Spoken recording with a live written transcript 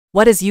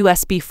What is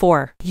USB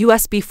 4?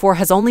 USB 4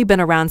 has only been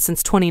around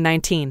since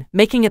 2019,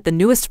 making it the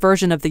newest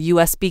version of the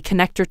USB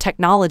connector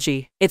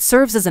technology. It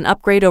serves as an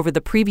upgrade over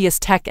the previous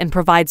tech and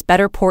provides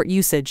better port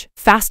usage,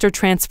 faster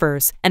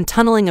transfers, and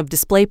tunneling of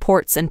display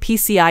ports and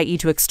PCIe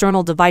to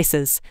external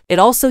devices. It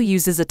also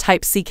uses a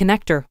Type-C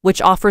connector,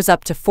 which offers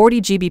up to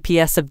 40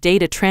 Gbps of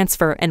data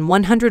transfer and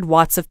 100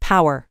 watts of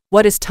power.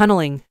 What is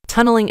tunneling?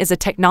 Tunneling is a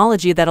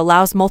technology that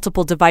allows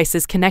multiple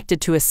devices connected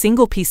to a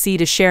single PC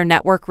to share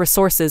network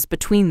resources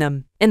between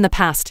them. In the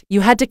past, you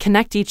had to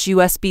connect each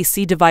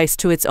USB-C device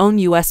to its own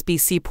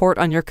USB-C port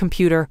on your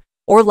computer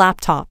or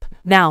laptop.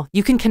 Now,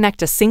 you can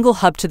connect a single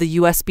hub to the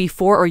USB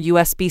 4 or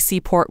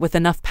USB-C port with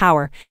enough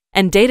power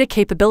and data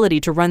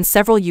capability to run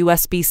several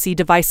USB-C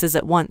devices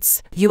at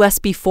once.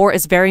 USB 4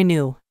 is very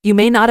new. You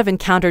may not have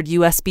encountered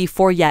USB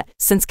 4 yet,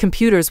 since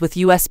computers with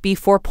USB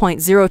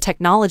 4.0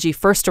 technology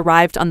first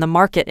arrived on the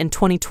market in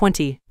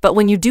 2020. But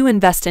when you do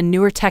invest in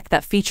newer tech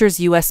that features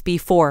USB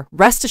 4,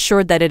 rest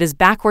assured that it is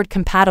backward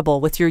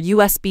compatible with your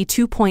USB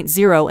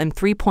 2.0 and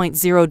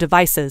 3.0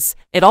 devices.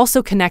 It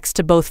also connects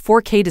to both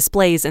 4K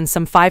displays and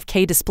some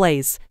 5K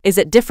displays. Is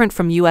it different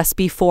from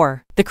USB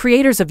 4? The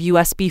creators of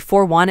USB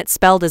 4 want it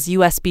spelled as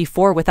USB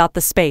 4 without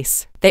the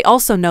space. They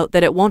also note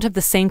that it won't have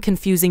the same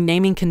confusing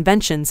naming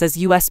conventions as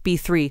USB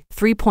 3,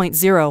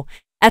 3.0,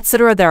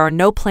 etc. There are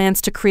no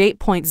plans to create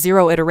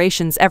 0.0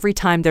 iterations every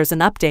time there's an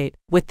update,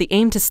 with the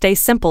aim to stay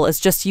simple as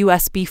just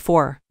USB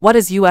 4. What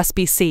is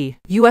USB-C?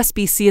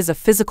 USB-C is a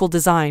physical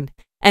design,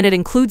 and it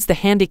includes the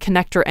handy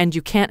connector end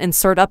you can't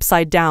insert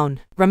upside down.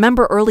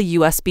 Remember early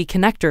USB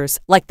connectors,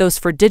 like those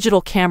for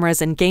digital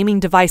cameras and gaming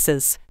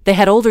devices? They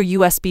had older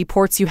USB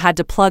ports you had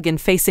to plug in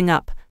facing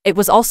up. It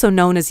was also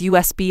known as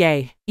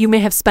USB-A. You may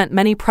have spent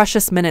many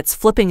precious minutes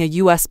flipping a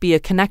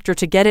USB-A connector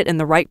to get it in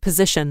the right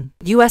position.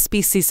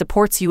 USB-C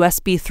supports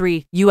USB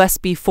 3,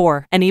 USB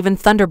 4, and even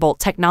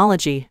Thunderbolt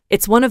technology.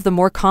 It's one of the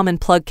more common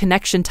plug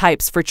connection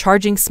types for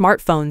charging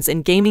smartphones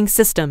and gaming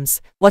systems.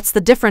 What's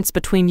the difference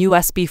between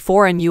USB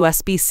 4 and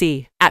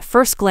USB-C? At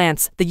first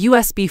glance, the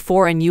USB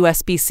 4 and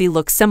USB-C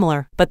look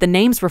similar, but the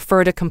names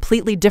refer to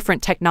completely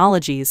different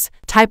technologies.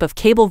 Type of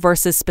cable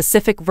versus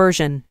specific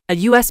version. A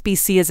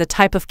USB-C is a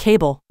type of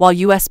cable, while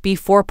USB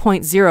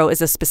 4.0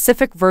 is a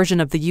specific version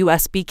of the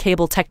USB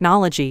cable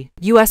technology.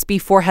 USB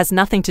 4 has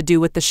nothing to do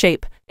with the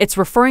shape. It's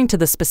referring to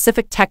the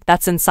specific tech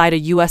that's inside a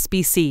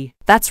USB-C.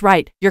 That's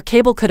right, your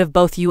cable could have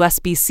both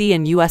USB-C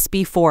and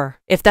USB 4.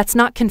 If that's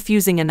not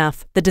confusing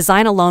enough, the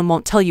design alone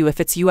won't tell you if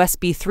it's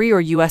USB 3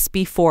 or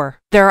USB 4.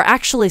 There are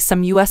actually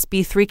some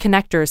USB 3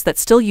 connectors that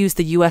still use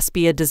the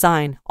USB-A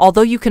design,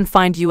 although you can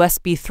find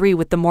USB 3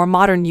 with the more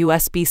modern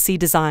USB-C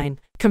design.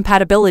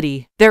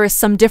 Compatibility. There is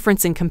some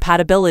difference in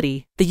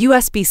compatibility. The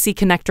USB-C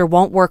connector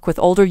won't work with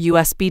older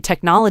USB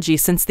technology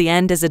since the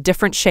end is a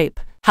different shape.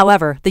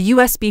 However, the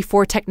USB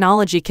 4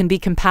 technology can be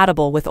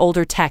compatible with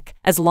older tech,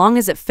 as long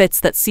as it fits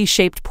that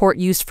C-shaped port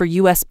used for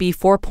USB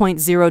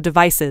 4.0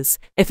 devices.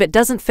 If it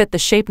doesn't fit the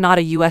shape, not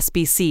a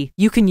USB-C,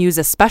 you can use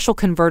a special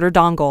converter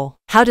dongle.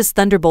 How does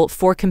Thunderbolt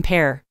 4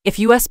 compare? If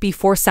USB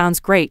 4 sounds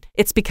great,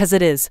 it's because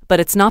it is, but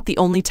it's not the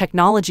only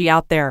technology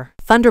out there.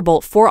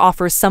 Thunderbolt 4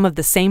 offers some of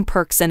the same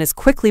perks and is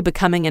quickly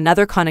becoming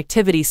another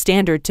connectivity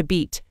standard to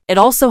beat. It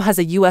also has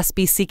a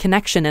USB-C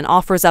connection and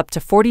offers up to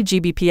 40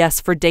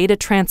 Gbps for data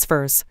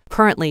transfers.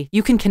 Currently,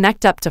 you can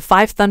connect up to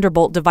 5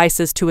 Thunderbolt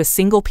devices to a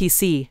single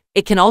PC.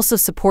 It can also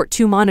support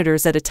 2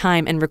 monitors at a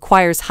time and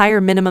requires higher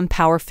minimum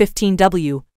power 15W.